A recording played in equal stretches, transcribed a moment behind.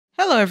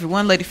Hello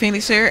everyone,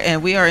 LadyPhoenix here,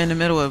 and we are in the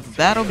middle of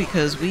battle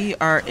because we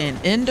are in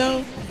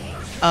Endo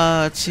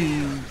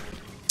to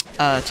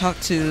talk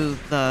to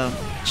the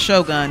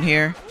Shogun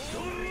here.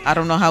 I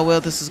don't know how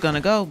well this is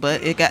gonna go,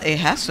 but it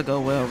has to go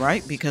well,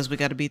 right? Because we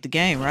got to beat the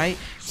game, right?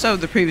 So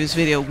the previous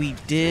video we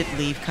did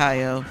leave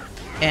Kaio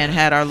and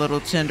had our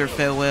little tender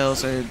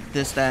farewells or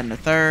this, that, and the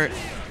third,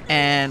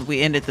 and we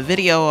ended the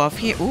video off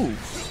here. Ooh,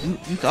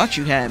 you thought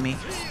you had me.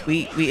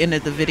 We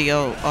ended the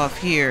video off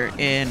here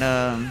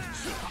and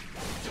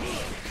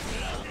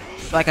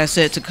like I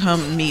said, to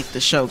come meet the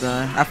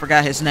Shogun. I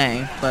forgot his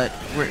name, but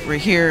we're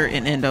here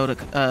in Endo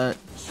to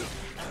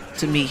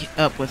meet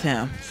up with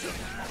him.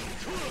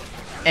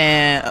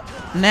 And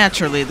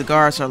naturally, the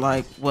guards are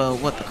like, well,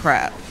 what the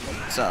crap?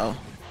 So,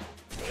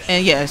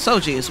 and yeah,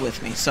 Soji is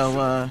with me.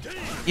 So,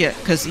 yeah,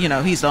 because, you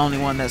know, he's the only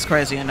one that's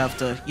crazy enough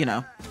to, you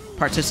know,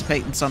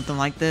 participate in something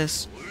like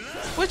this.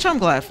 Which I'm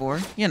glad for,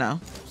 you know.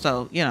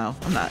 So, you know,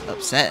 I'm not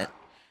upset.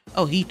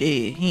 Oh, he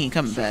did. He ain't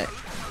coming back.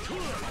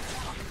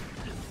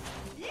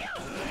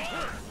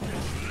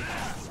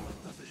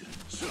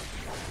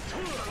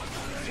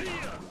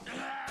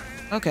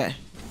 Okay.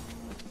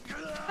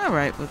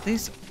 Alright, with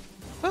these...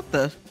 What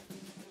the...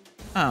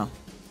 Oh.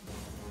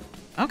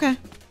 Okay.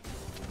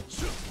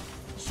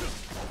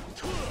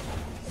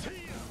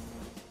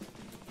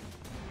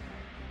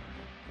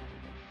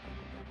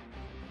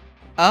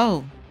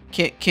 Oh.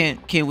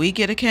 Can we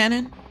get a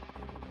cannon?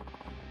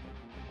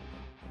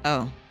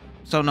 Oh.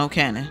 So no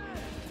cannon.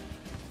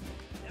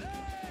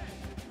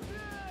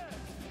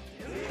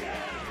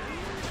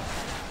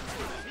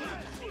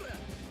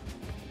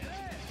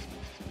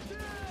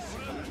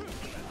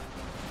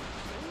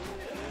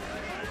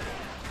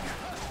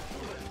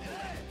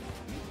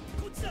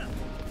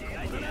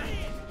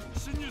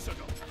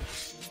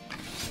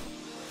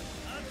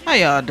 How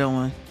y'all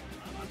doing?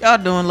 Y'all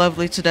doing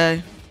lovely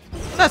today?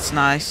 That's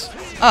nice.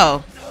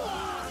 Oh,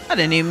 I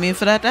didn't even mean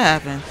for that to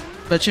happen.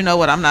 But you know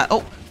what? I'm not.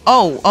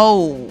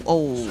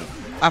 Oh!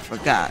 I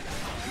forgot.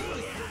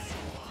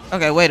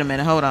 Okay, wait a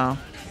minute. Hold on.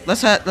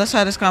 Let's have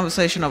this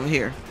conversation over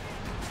here.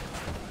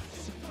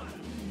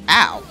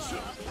 Ow!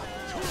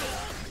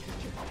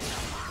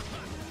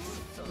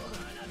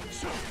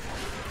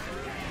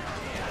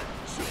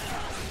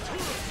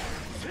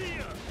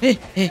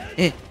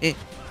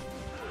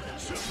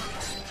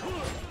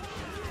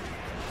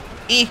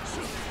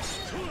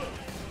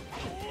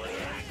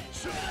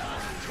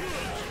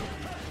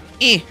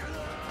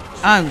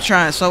 I'm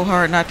trying so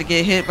hard not to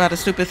get hit by the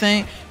stupid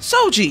thing.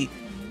 Soji!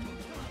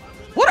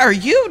 What are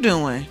you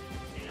doing?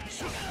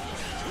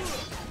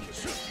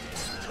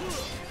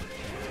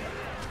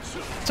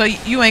 So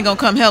you ain't gonna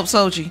come help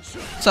Soji?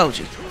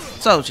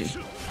 Soji.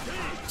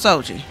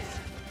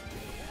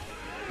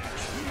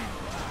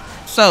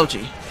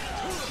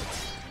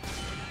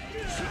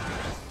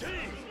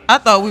 I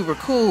thought we were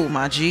cool,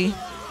 my G.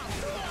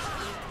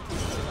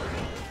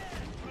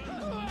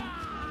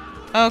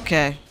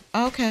 Okay,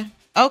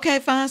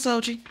 fine,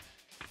 Soji.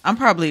 I'm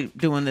probably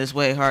doing this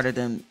way harder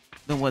than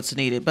what's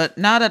needed, but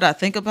now that I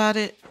think about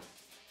it,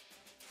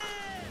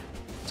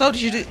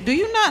 Soji, do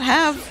you not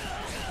have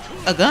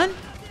a gun?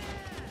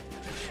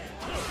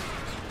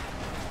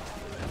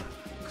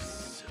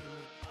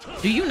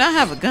 Do you not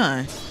have a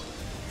gun?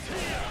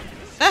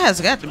 That has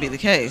got to be the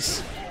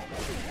case.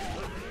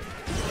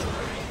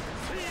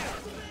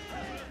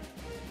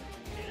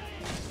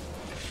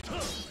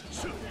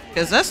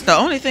 Because that's the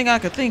only thing I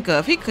could think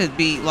of. He could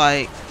be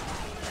like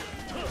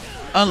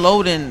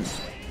unloading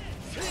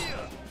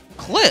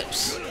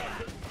clips.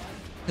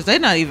 Because they're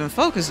not even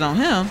focused on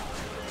him.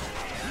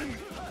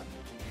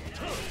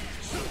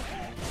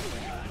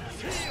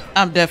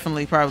 I'm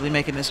definitely probably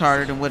making this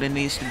harder than what it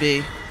needs to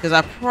be. Because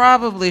I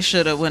probably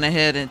should have went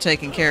ahead and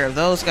taken care of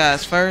those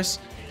guys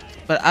first.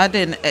 But I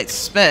didn't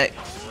expect...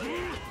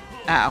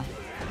 Ow.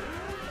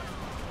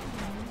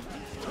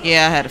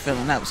 Yeah, I had a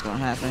feeling that was going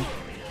to happen.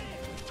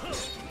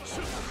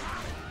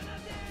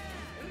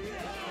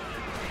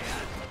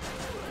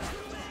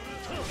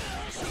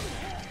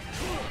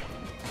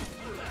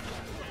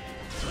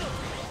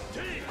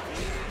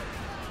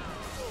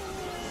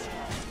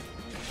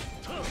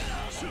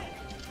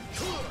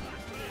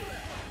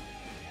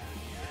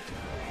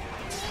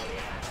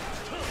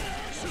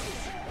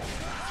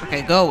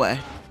 Okay, go away.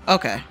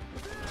 Okay.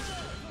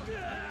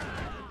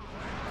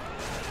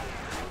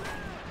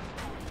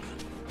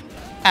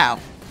 Ow.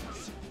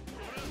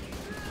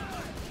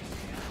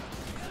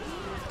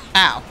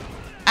 Ow.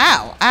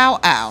 Ow. Ow.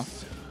 Ow.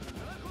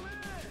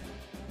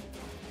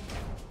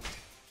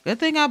 Good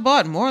thing I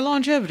bought more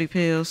longevity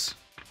pills.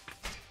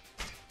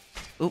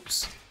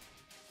 Oops.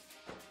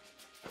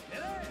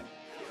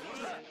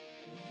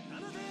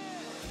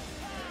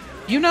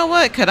 You know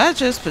what? Could I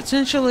just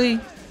potentially...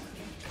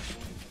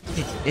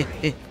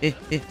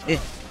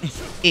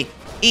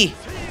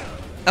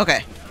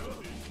 Okay.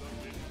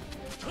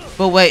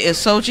 But wait, is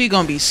Soji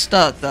gonna be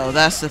stuck though?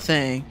 That's the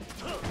thing.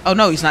 Oh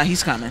no, he's not.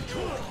 He's coming.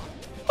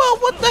 Well,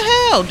 what the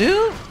hell,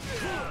 dude?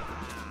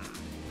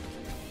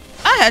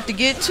 I had to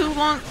get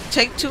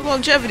take two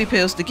longevity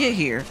pills to get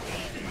here.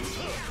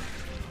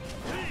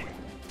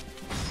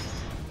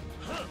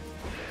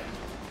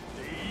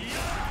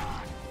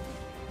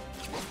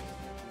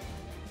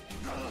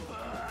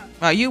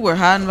 While you were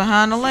hiding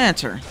behind the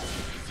lantern.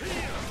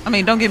 I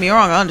mean, don't get me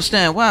wrong, I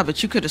understand why,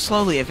 but you could have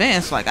slowly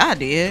advanced like I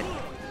did.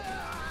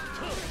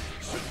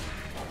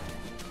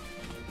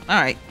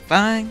 Alright,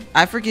 fine.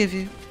 I forgive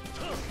you.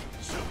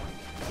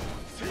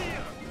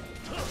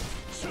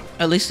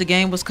 At least the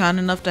game was kind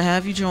enough to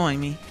have you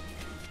join me.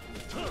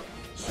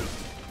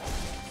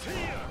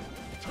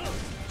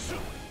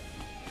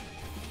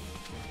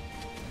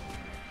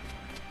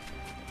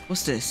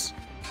 What's this?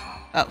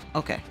 Oh,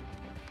 okay.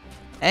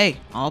 Hey,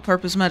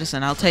 all-purpose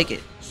medicine. I'll take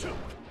it.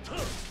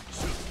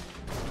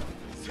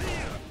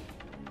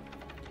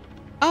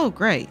 Oh,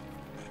 great.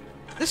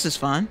 This is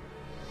fun.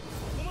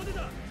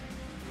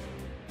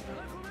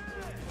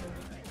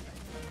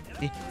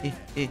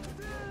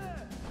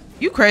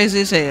 You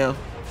crazy as hell.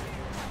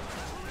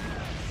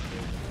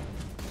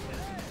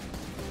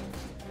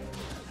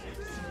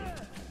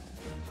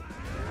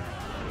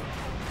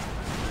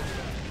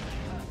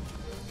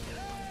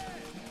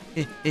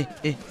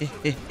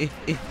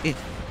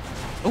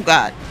 Oh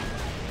God.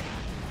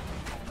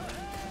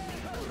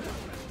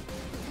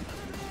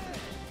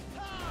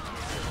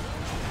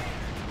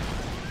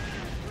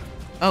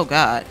 Oh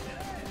God.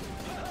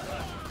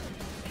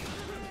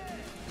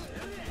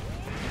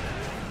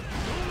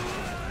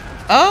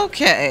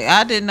 Okay,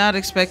 I did not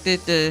expect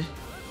it to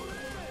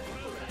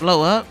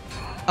blow up.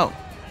 Oh.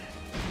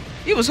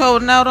 He was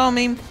holding out on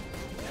me.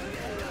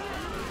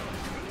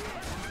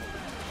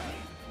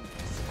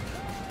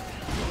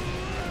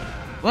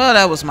 Well,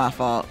 that was my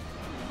fault.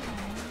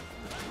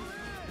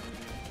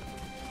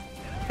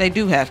 They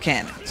do have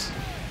cannons.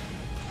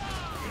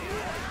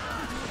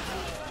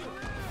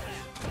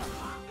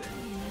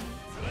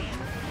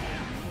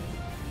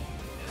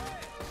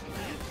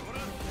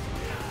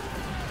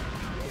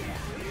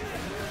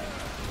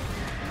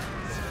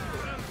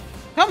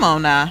 Come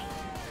on now.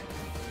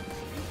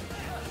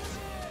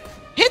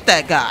 Hit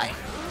that guy.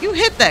 You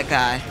hit that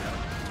guy.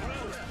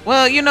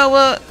 Well, you know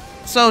what,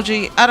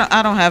 Soji,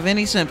 I don't have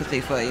any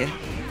sympathy for you.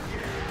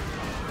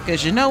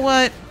 Because you know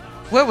what?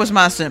 Where was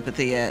my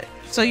sympathy at?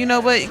 So you know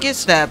what? Get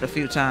stabbed a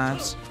few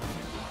times.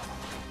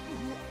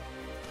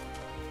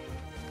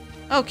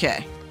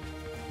 Okay.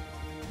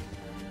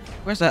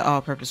 Where's that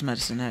all-purpose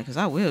medicine at? Because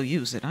I will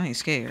use it. I ain't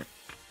scared.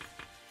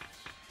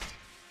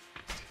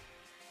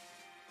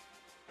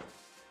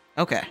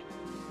 Okay.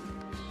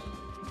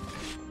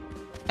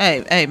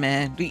 Hey,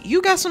 man.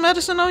 You got some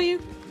medicine on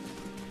you?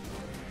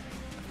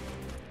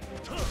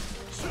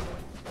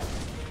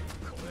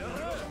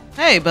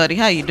 Hey, buddy.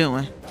 How you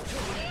doing?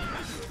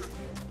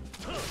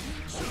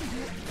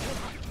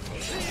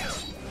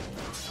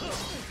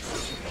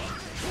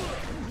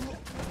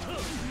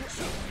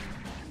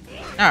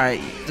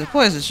 Alright, the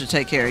poison should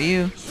take care of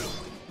you.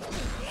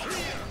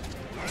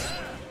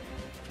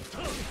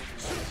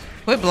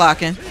 Quit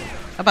blocking.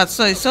 I'm about to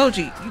say,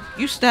 Soji,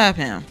 you stab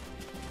him.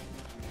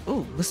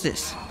 Ooh, what's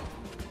this?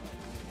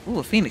 Ooh,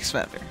 a phoenix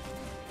feather.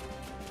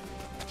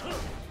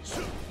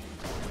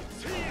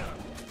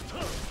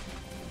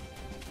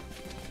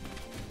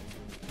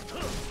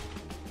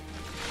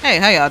 Hey,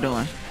 how y'all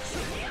doing?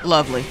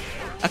 Lovely.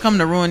 I come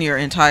to ruin your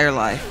entire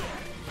life.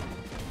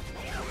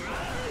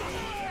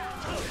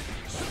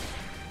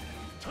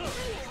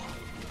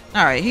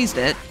 Alright, he's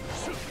dead.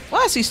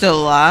 Why is he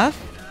still alive?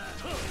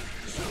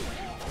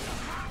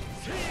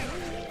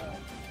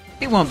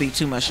 He won't be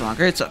too much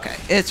longer. It's okay.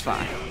 It's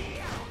fine.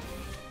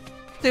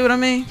 See what I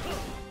mean?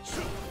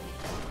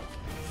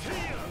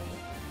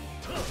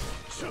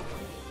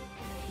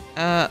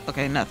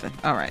 Okay, nothing.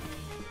 Alright.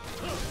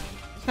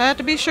 Had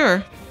to be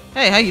sure.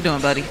 Hey, how you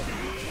doing, buddy?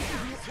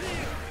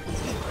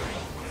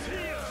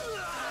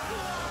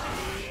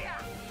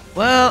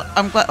 Well,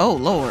 I'm glad. Oh,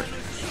 Lord.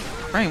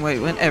 Frame rate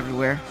went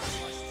everywhere.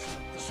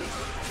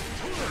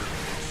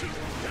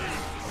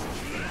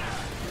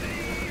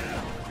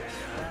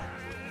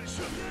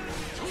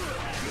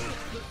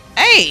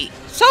 Hey,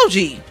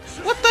 Soji,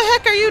 what the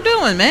heck are you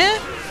doing, man?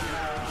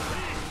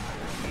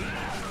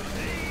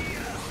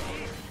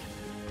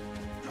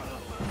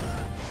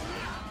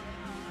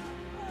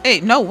 Hey,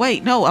 no,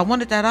 wait, no, I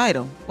wanted that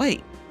item.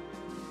 Wait.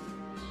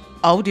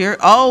 Oh, dear.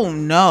 Oh,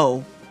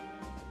 no.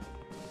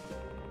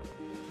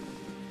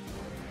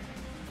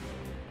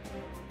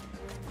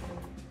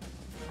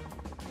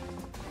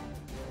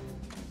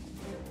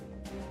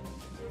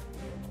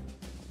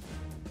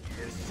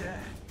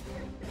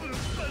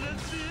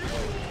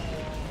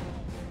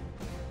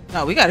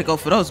 No, we gotta go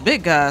for those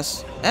big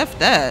guys. F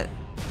that.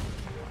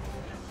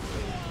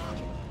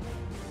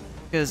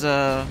 Because,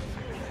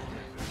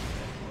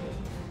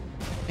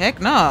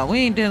 heck nah, we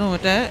ain't dealing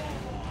with that.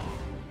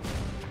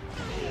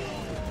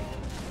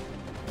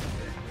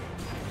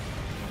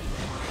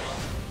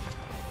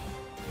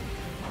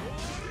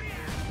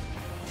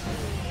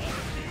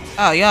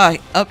 Oh, y'all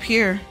up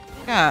here.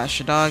 Gosh,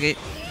 dog it.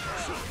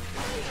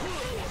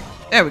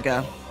 There we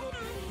go.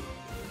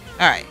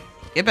 Alright,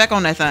 get back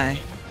on that thing.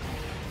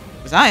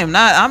 Because I'm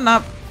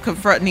not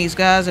confronting these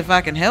guys if I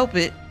can help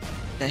it.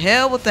 The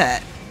hell with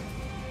that.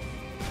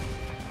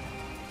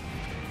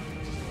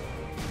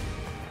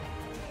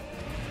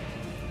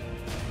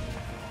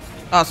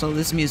 Also,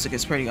 this music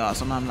is pretty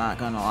awesome, I'm not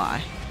gonna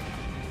lie.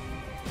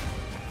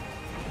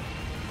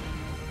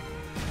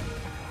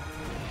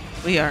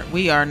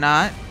 We are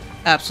not.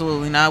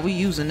 Absolutely not. We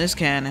using this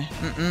cannon.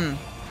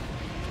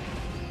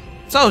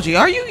 Soji,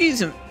 are you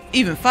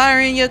even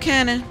firing your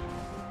cannon?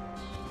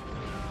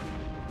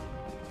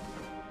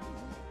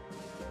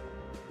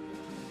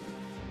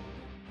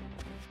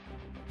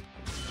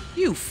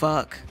 You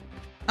fuck.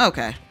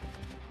 Okay.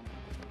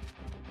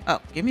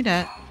 Oh, give me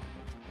that.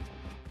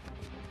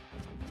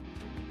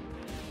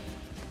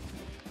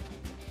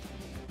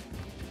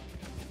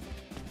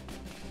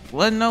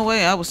 Wasn't no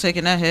way I was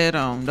taking that head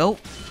on. Nope.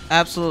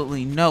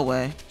 Absolutely no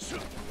way.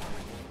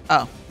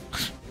 Oh.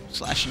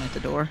 Slashing at the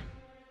door.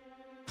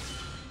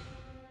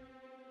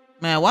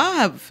 Man, why I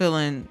have a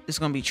feeling it's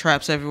gonna be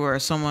traps everywhere.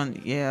 Someone,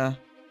 yeah.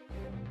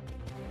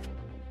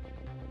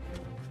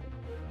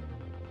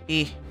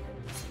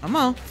 Come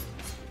on.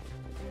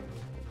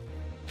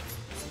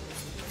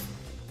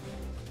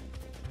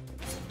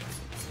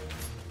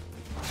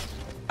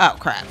 Oh,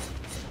 crap.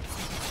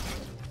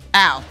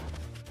 Ow.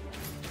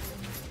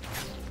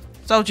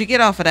 Soji,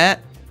 get off of that.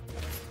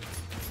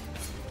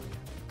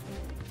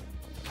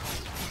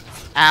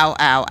 Ow,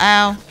 ow,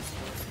 ow.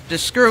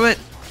 Just screw it.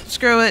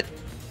 Screw it.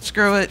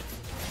 Screw it.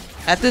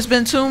 Had this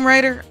been Tomb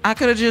Raider, I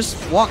could have just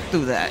walked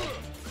through that.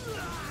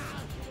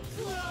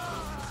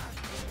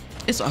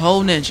 It's a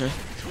whole ninja.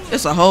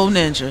 It's a whole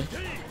ninja.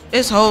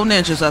 It's whole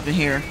ninjas up in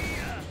here.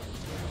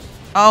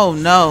 Oh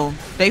no.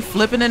 They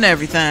flipping and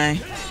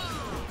everything.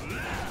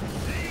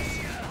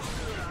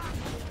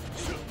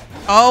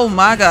 Oh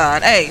my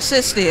god. Hey,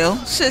 sit still.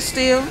 Sit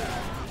still.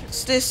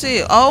 Sit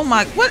still. Oh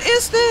my. What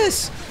is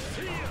this?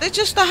 They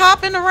just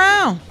hopping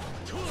around.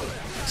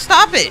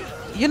 Stop it.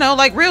 You know,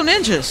 like real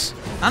ninjas.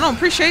 I don't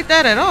appreciate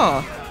that at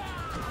all.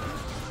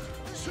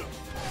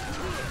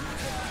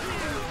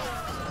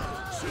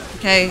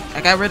 Okay,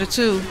 I got rid of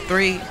 2,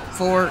 3,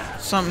 4,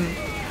 something.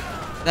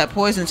 That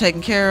poison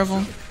taking care of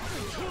him.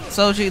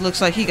 Soji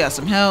looks like he got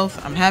some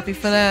health. I'm happy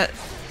for that.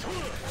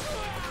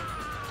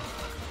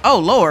 Oh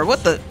Lord,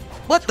 what the?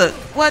 What?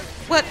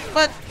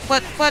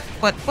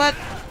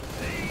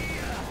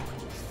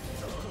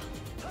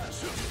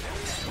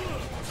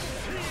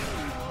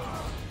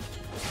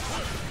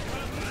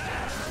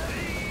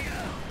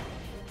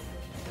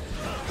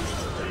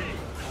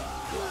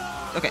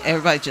 Okay,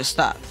 everybody just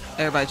stop.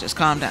 Everybody just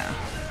calm down.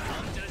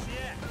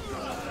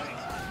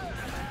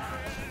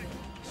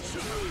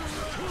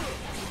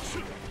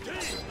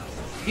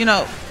 You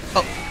know,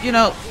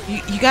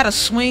 you gotta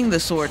swing the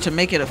sword to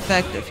make it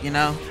effective, you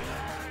know?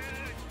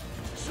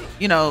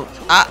 You know,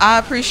 I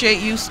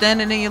appreciate you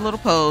standing in your little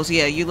pose.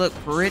 Yeah, you look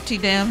pretty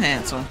damn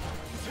handsome.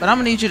 But I'm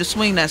gonna need you to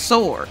swing that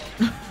sword.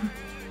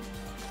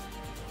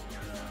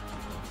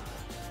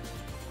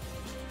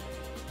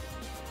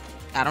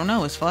 I don't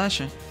know, it's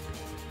flashing.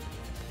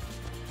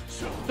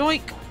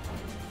 Doink!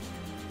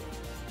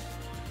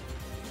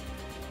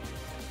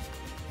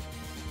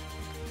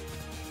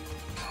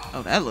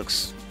 Oh, that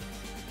looks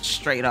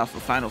straight off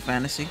of Final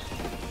Fantasy.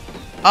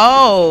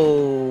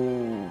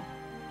 Oh,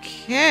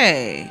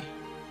 okay.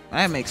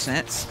 That makes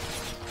sense.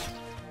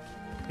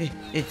 Hey,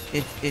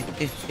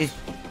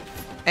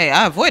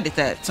 I avoided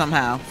that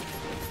somehow.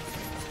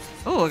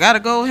 Oh, I got a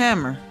gold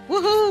hammer.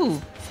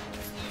 Woohoo!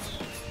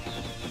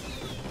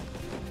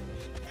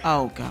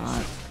 Oh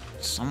God,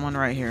 someone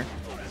right here.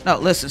 No,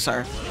 listen,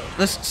 sir.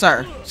 Listen,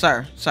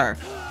 sir.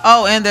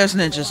 Oh, and there's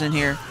ninjas in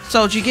here.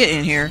 Soji, get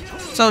in here.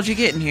 Soji,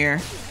 get in here.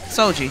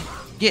 Soji,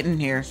 get in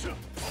here.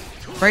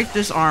 Break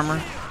this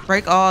armor.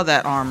 Break all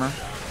that armor.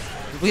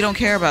 We don't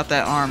care about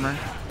that armor.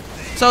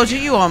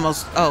 Soji, you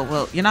almost... Oh,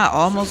 well, you're not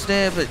almost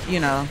dead, but, you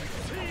know...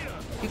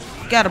 You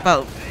got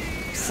about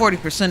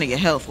 40% of your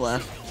health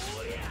left.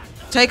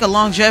 Take a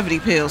longevity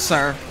pill,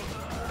 sir.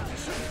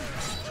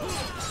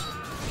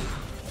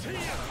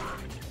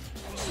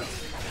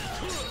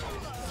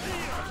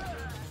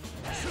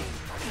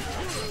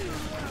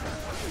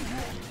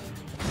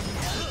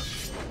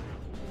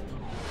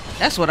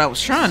 That's what I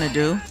was trying to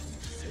do.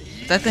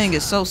 That thing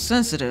is so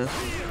sensitive.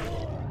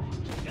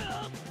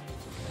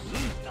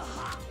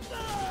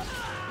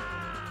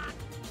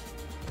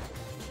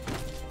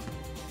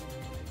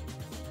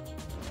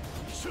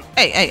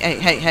 Hey.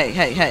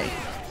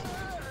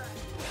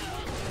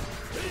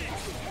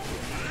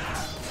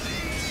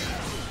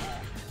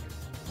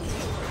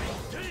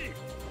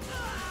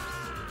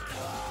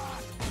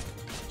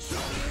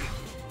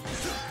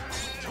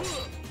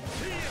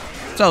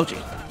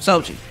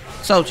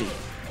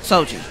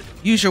 Soji,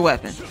 use your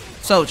weapon.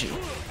 Soji.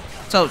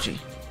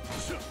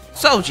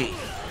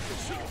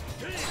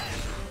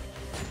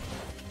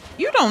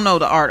 You don't know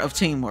the art of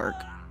teamwork.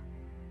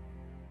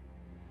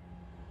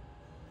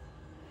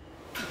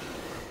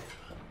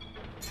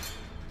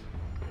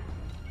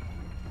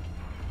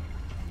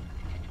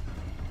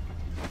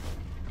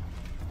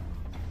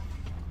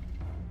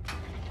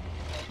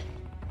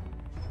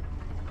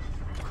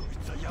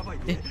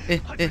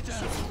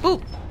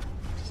 Ooh.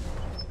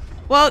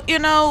 Well, you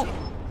know,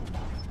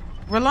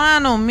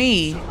 relying on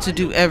me to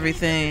do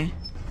everything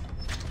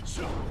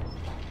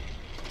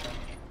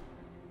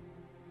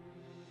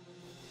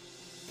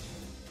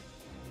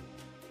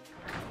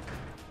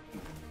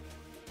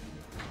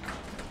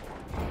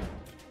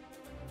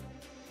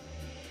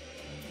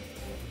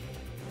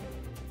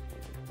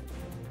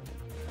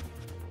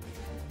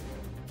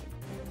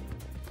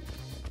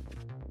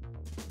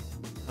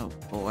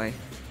boy.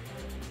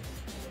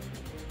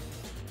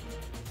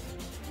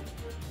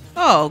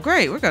 Oh,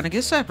 great. We're gonna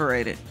get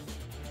separated.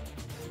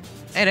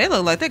 Hey, they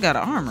look like they got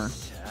an armor.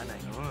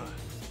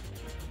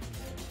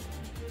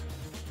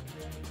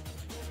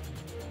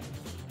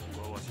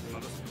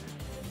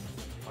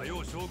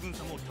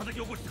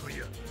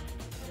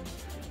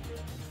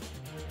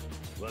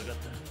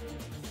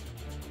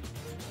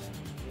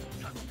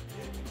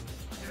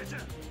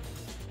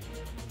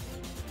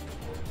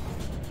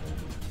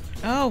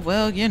 Oh,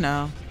 well, you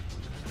know.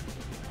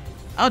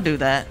 I'll do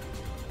that.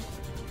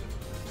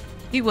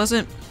 He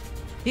wasn't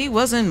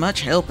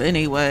much help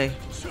anyway.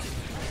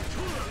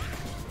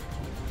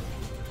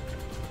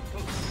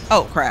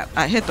 Oh, crap.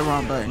 I hit the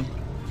wrong button.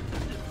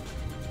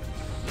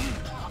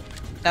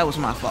 That was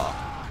my fault.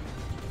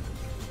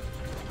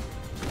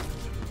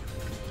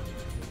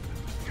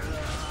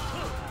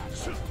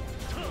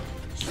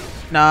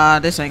 Nah,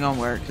 this ain't gonna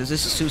work because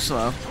this is too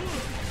slow.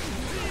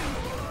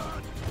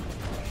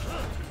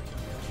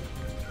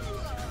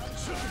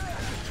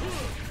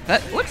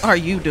 What are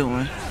you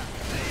doing?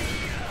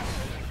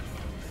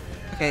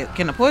 Okay,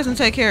 can the poison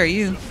take care of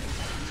you?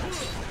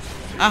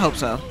 I hope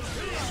so.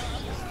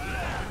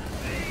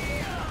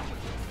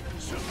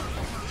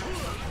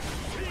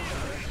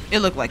 It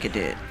looked like it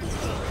did.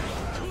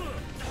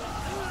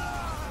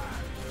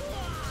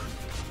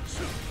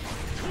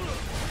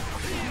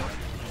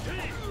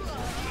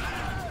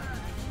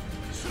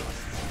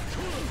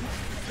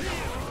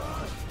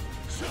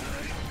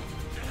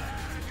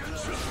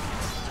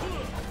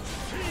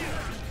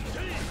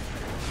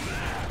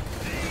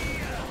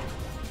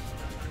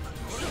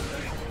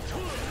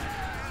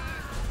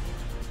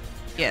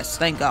 Yes,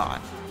 thank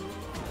God.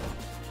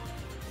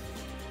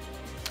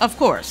 Of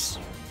course.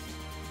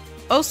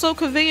 Oh, so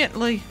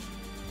conveniently.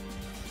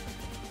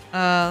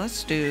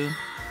 Let's do...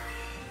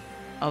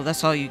 Oh,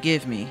 that's all you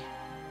give me.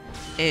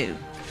 Ew.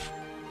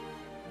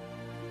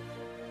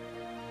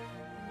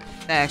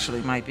 That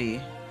actually might be...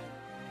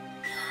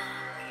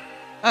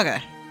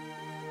 Okay.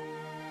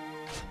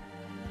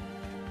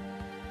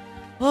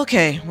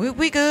 Okay,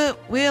 we good.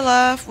 We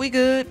alive. We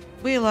good.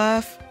 We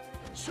alive.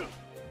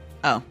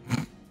 Oh.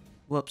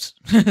 Whoops.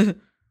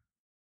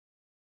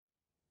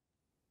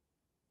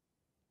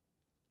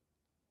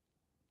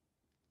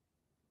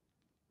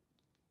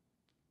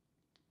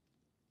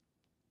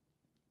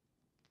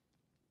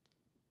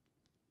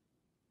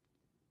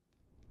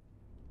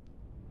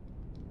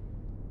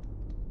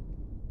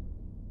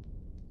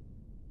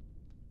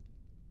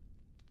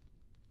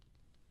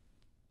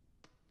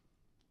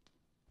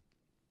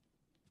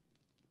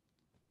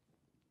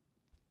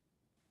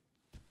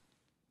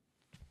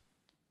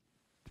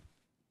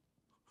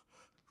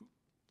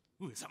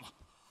 上様、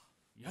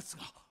奴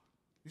が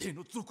例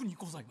の賊に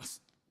ございま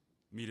す。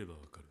見ればわ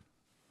かる。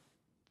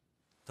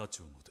太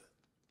刀を持て。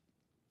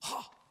は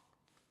っ。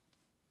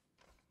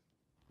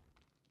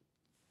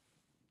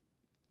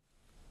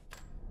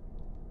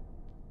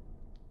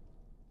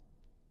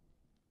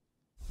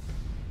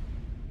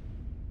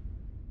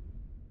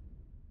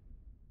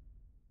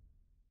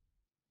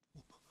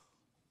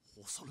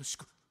恐ろし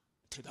く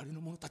手だれの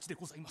者たちで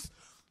ございます。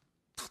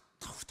たっ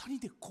た二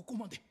人でここ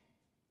まで。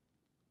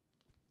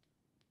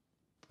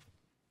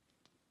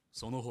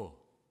その方、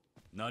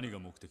何が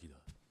目的だ。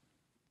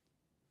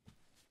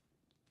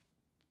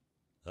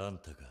あん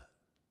たが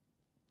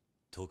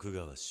徳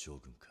川将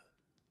軍か。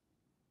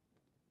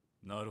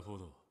なるほ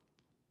ど、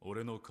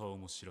俺の顔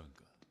も知らん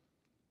か。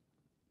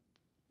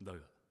だが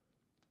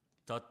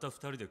たった二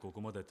人でここ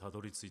までた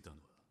どり着いたの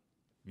は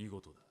見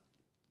事だ。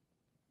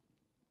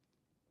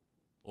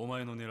お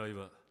前の狙い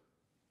は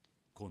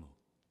この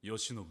慶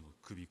喜の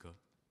首か。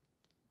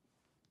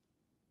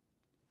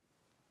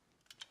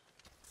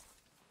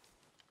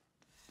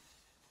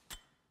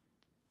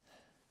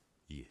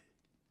いえ、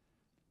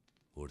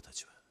俺た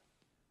ちは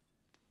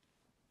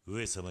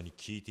上様に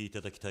聞いていた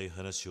だきたい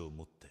話を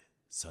持って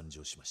参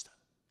上しました。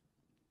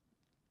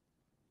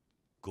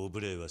ご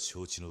無礼は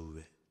承知の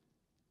上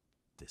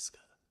ですが、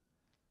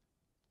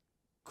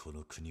こ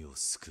の国を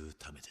救う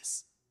ためで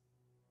す。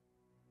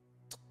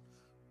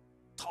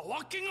た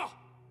わけが、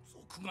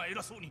賊が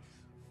偉そうに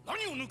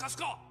何を抜かす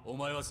か。お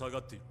前は下が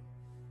っている。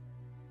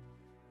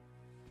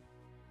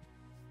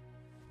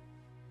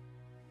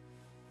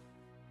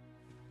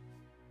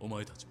お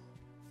前たちも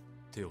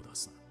手を出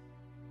すな。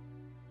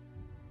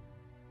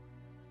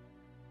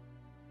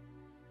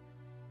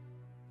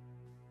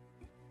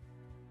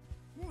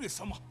上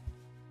様。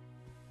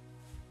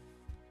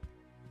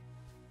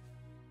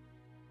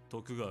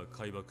徳川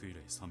開幕以来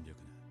300年、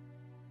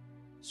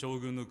将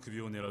軍の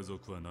首を狙う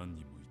賊は何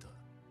人もいた。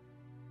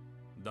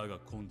だが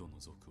今度の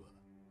賊は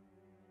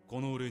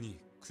この俺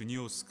に国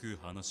を救う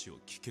話を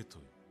聞けと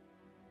いう。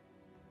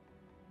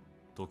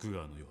徳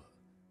川の世は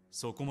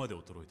そこまで衰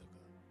えたか。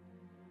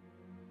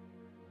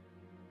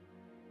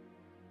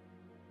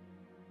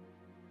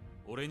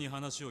俺に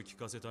話を聞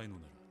かせたいの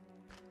なら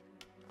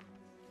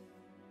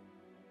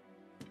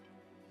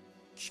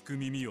聞く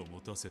耳を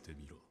持たせて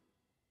みろ。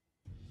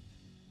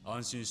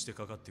安心して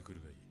かかってく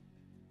るがいい。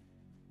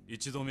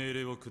一度命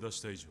令を下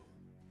した以上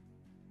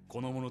こ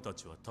の者た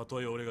ちはた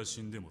とえ俺が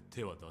死んでも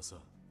手は出さん。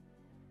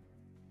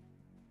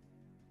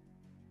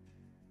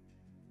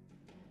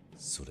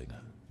それ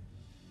が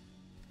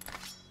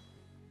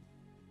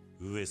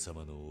上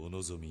様のお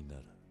望みな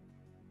ら。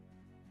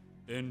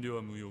遠慮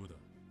は無用だ。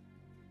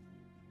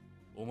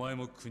お前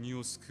も国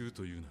を救う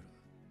というなら、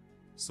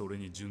それ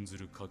に準ず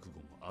る覚悟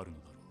もあるの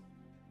だろ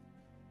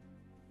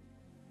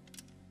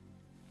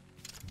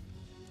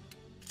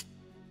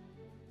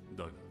う。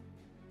だが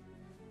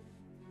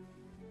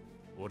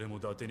俺も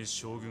伊達に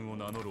将軍を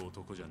名乗る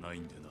男じゃない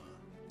んでな。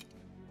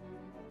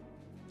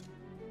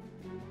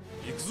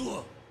行く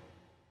ぞ。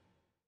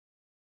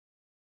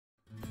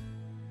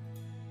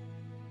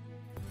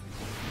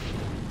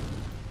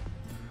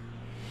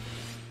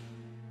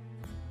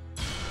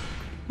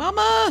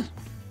Mama!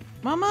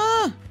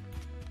 Mama!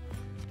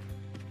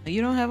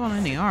 You don't have on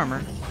any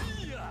armor.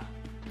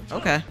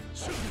 Okay.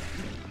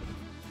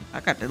 I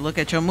got to look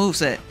at your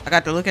moveset.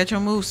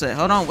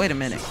 Hold on, wait a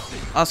minute.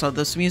 Also,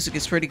 this music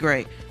is pretty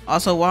great.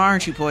 Also, why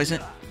aren't you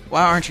poisoned?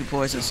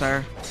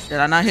 Sir? Did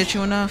I not hit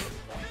you enough?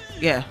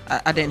 Yeah,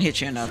 I didn't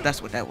hit you enough.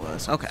 That's what that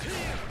was. Okay.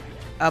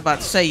 I was about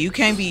to say, you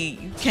can't be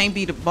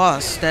the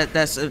boss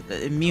that's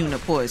immune to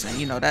poison.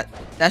 You know,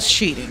 that's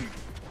cheating.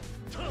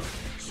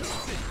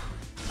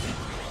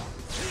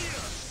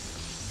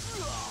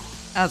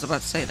 I was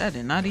about to say, that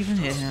did not even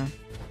hit him.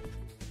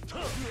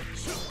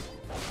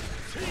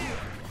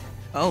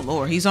 Oh,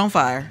 Lord. He's on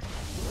fire.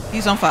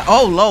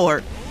 Oh,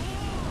 Lord.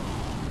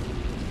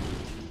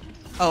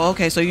 Oh,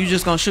 okay. So you're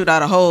just going to shoot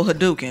out a whole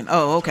Hadouken.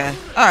 Oh, okay.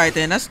 All right,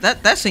 then.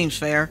 That seems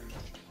fair.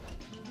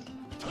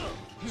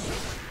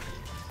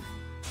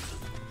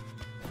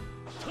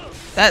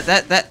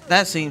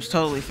 That seems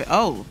totally fair.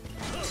 Oh.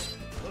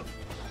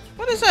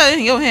 What is that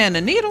in your hand?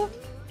 A needle?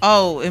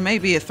 Oh, it may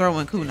be a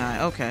throwing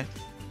kunai. Okay.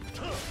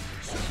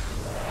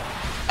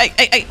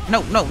 Hey,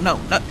 no.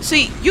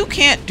 See, you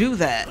can't do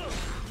that.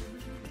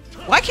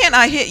 Why can't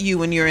I hit you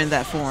when you're in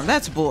that form?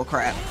 That's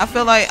bullcrap. I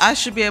feel like I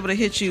should be able to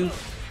hit you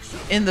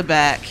in the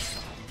back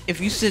if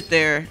you sit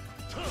there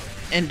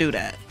and do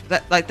that.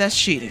 That's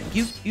cheating.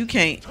 You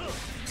can't.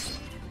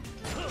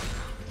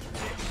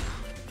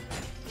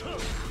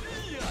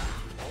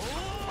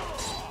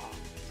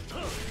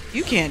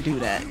 You can't do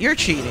that. You're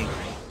cheating.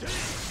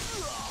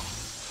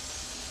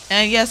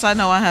 And yes, I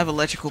know I have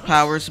electrical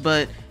powers,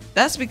 but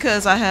that's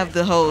because I have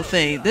the whole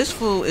thing. This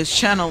fool is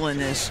channeling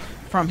this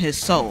from his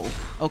soul,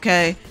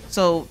 okay?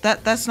 So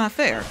that's not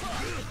fair.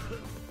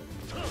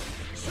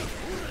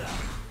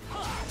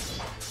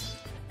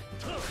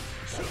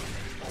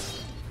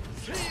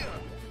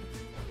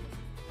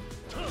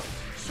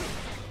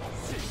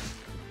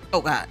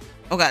 Oh God,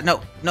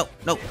 no,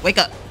 wake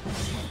up.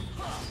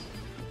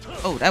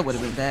 Oh, that would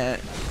have been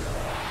bad.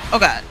 Oh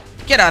God,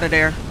 get out of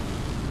there.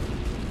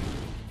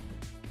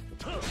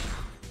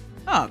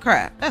 Oh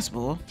crap, that's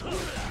bull.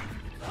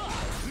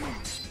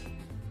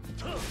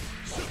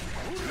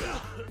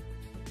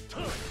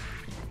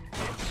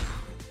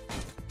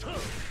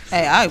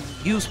 Hey, I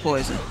use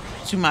poison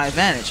to my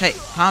advantage. Hey,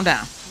 calm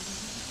down.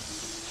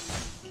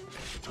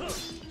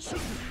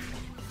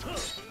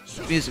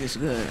 Music is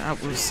good, I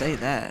would say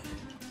that.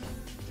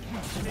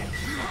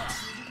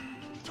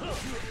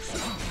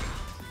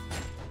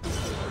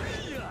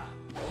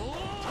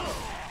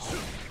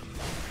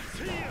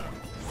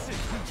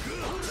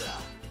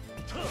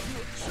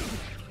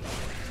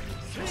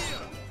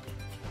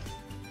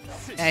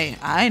 Hey,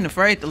 I ain't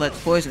afraid to let the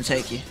poison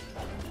take you.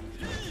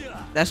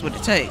 That's what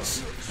it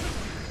takes.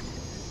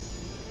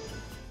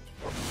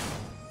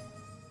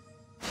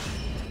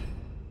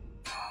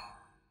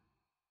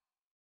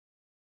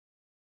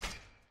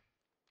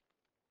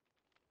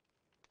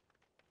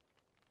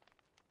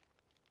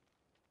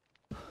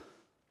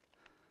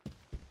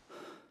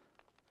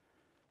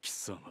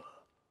 Kisama.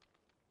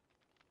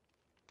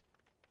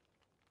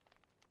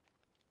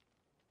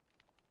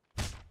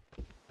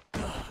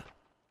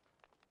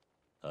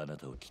 あな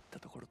たを切った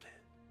ところで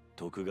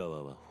徳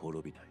川は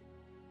滅びない。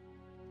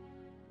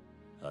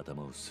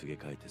頭をすげ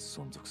替えて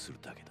存続する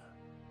だけだ。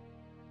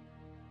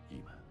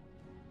今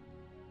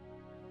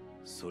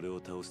それを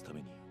倒すた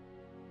めに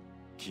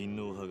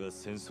勤王派が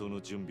戦争の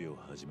準備を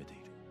始めてい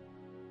る。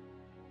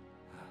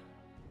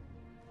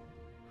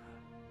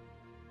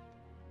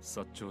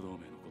薩長同盟の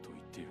ことを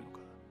言っているのか。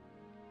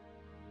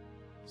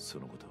そ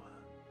のことは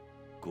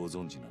ご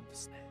存知なんで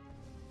すね。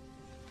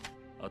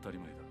当たり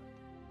前だ。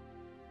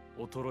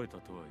衰えた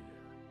とはいえ、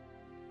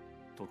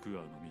徳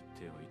川の密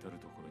偵は至る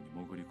ところに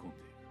潜り込ん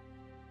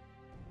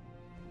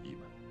でいる。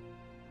今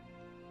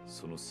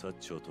その薩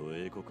長と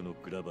英国の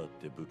グラバーっ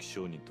て武器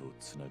商人とを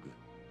つなぐ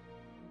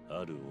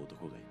ある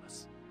男がいま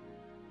す。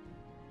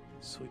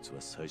そいつ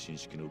は最新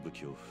式の武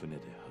器を船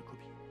で運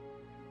び、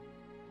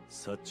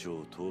薩長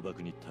を倒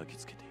幕に焚き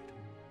つけている。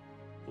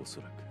おそ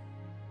らく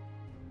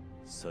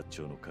薩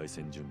長の開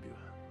戦準備は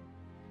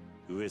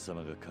上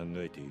様が考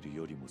えている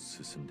よりも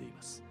進んでい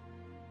ます。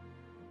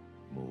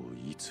もう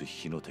いつ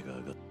火の手が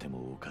上がって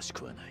もおかし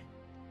くはない。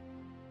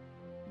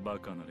バ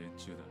カな連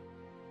中だ。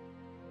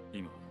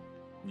今は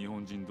日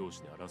本人同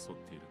士で争っ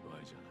ている場合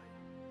じゃ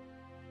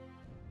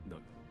ない。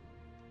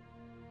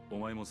お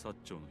前も薩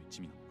長の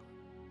一味なのか。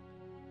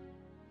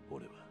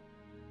俺は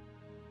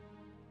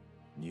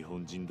日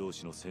本人同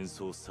士の戦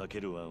争を避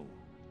ける案を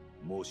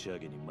申し上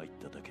げに参っ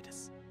ただけで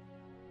す。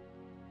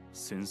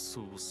戦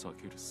争を避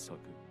ける策。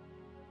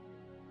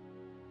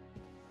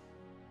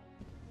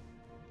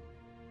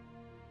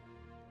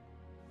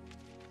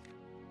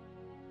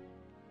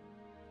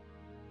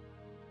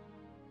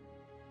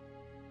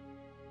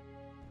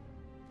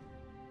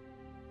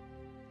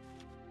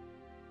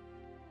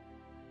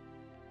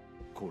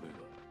これ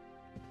が。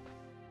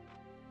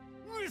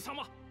上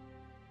様、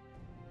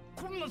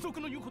こんな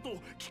族の言うことを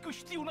聞く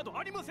必要など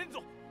ありません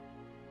ぞ。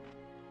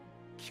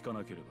聞か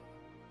なければ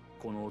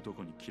この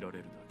男に切られ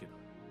るだけだ。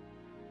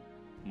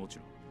もち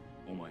ろ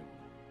んお前もな。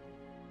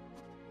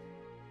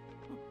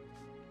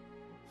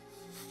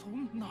そ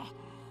んな。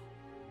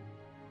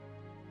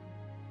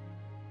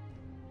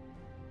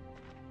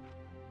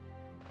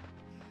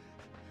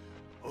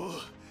おう、こ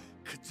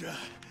っちは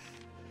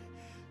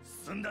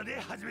済んだで、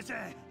はじめち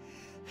ゃん。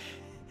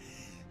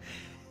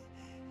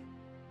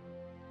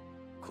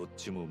こっ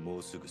ちもも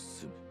うすぐ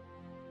済む。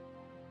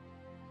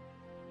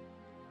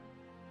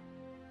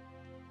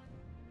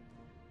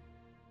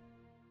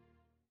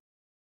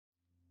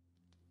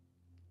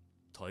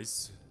大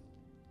政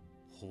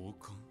奉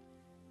還。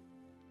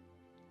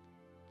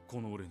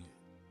この俺に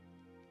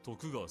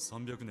徳川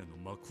300年の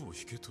幕を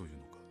引けという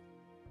のか。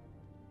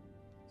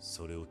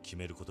それを決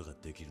めることが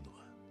できるの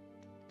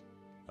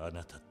はあ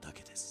なただ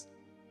けです。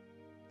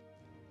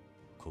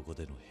ここ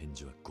での返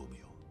事はご無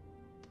用。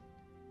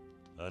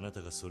あな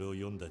たがそれを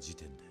読んだ時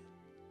点で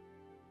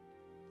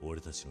俺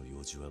たちの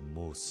用事は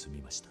もう済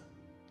みました。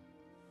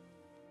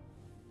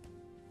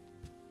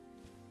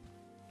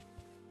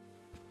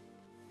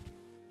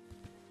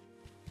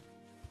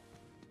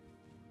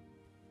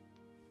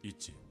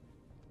一、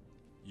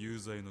有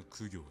罪の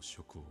公行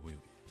職を及び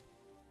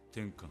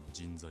天下の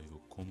人材を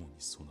顧問に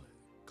備え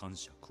感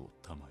触を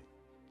たま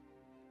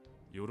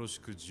い、よろし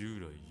く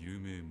従来有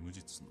名無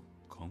実の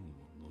官を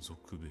除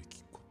くべ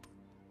きこと。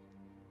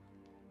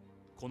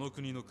この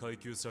国の階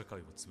級社会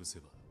を潰せ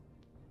ば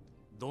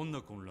どん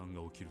な混乱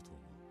が起きると思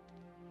う。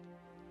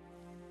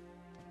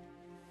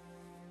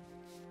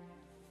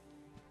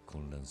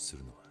混乱す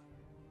るのは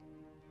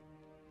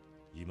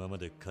今ま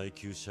で階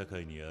級社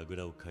会にあぐ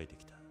らをかいて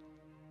きた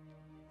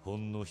ほ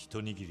んの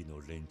一握り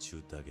の連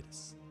中だけで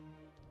す。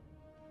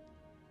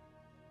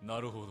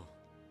なるほど、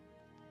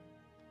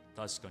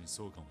確かに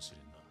そうかもしれ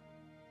ん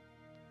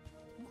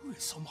な。上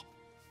様、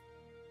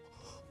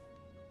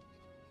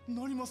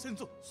なりません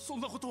ぞ、そん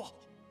なことは。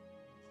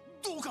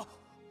どうか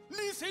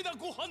冷静な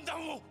ご判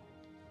断を。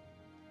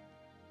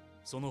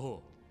その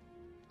方、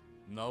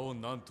名を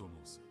何と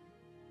申す。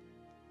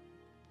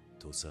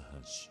土佐藩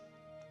士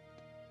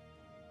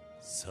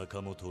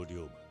坂本龍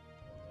馬。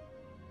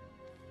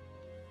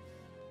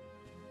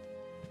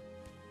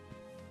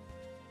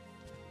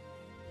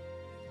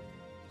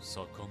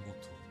坂本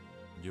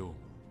龍馬。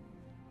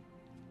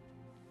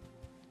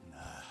な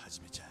あ、は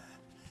じめちゃ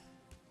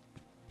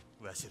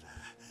ん、わしら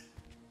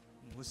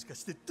もしか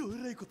してどえ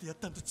らいことやっ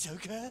たんとちゃう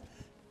か。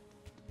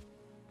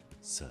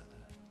さあ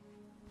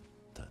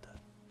な。ただ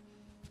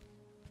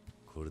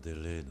これで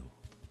例の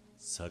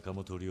坂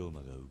本龍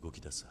馬が動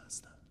き出すは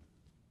ずだ。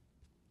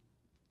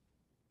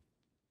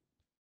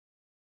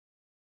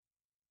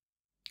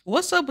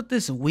What's up with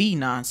this we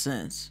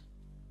nonsense?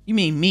 You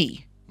mean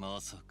me? ま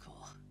さか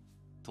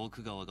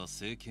徳川が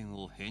政権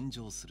を返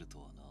上すると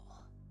はな。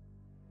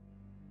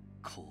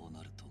こう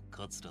なると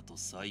桂と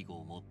西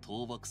郷も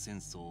倒幕戦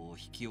争を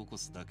引き起こ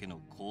すだけの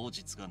口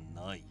実が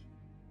ない。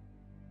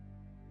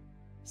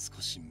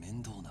少し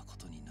面倒なこ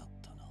とになっ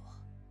たな。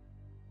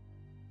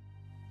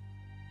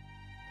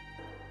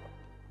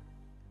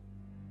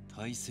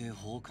大政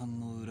奉還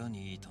の裏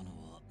にいたの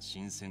は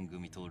新選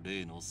組と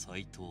例の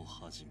斎藤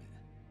はじめ。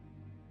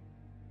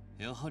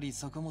やはり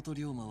坂本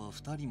龍馬は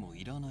二人も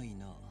いらない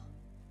な。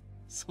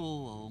そう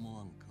は思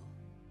わんか、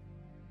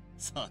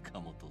坂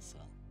本さ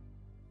ん。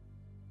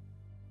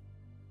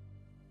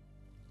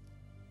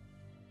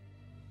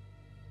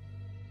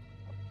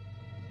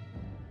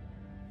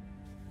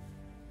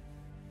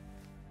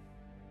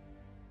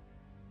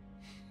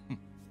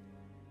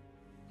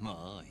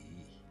まあいい。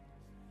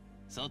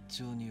薩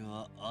長に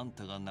はあん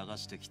たが流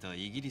してきた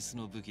イギリス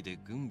の武器で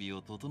軍備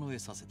を整え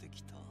させて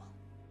きた。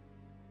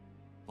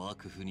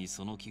幕府に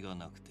その気が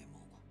なくても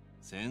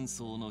戦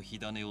争の火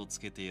種をつ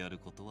けてやる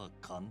ことは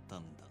簡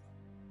単だ。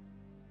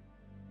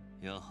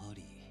やは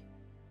り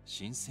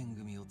新選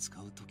組を使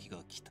う時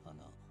が来た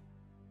な。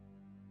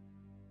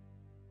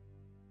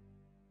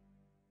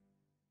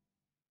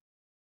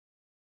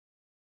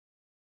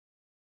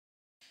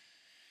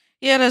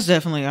Yeah, that's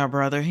definitely our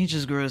brother. He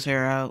just grew his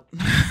hair out.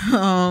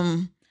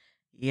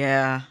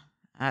 Yeah,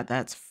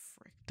 that's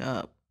freaked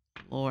up.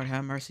 Lord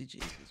have mercy,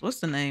 Jesus. What's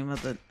the name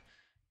of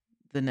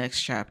the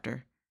next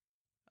chapter?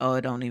 Oh,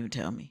 it don't even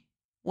tell me.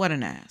 What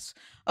an ass.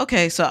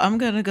 Okay, so I'm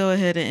going to go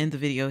ahead and end the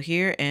video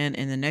here. And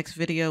in the next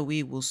video,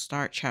 we will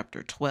start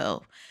chapter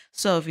 12.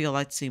 So if you'd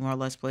like to see more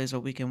Let's Plays or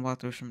weekend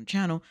walkthroughs from the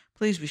channel,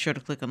 please be sure to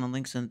click on the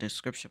links in the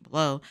description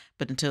below.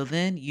 But until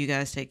then, you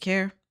guys take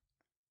care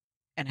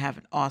and have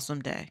an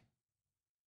awesome day.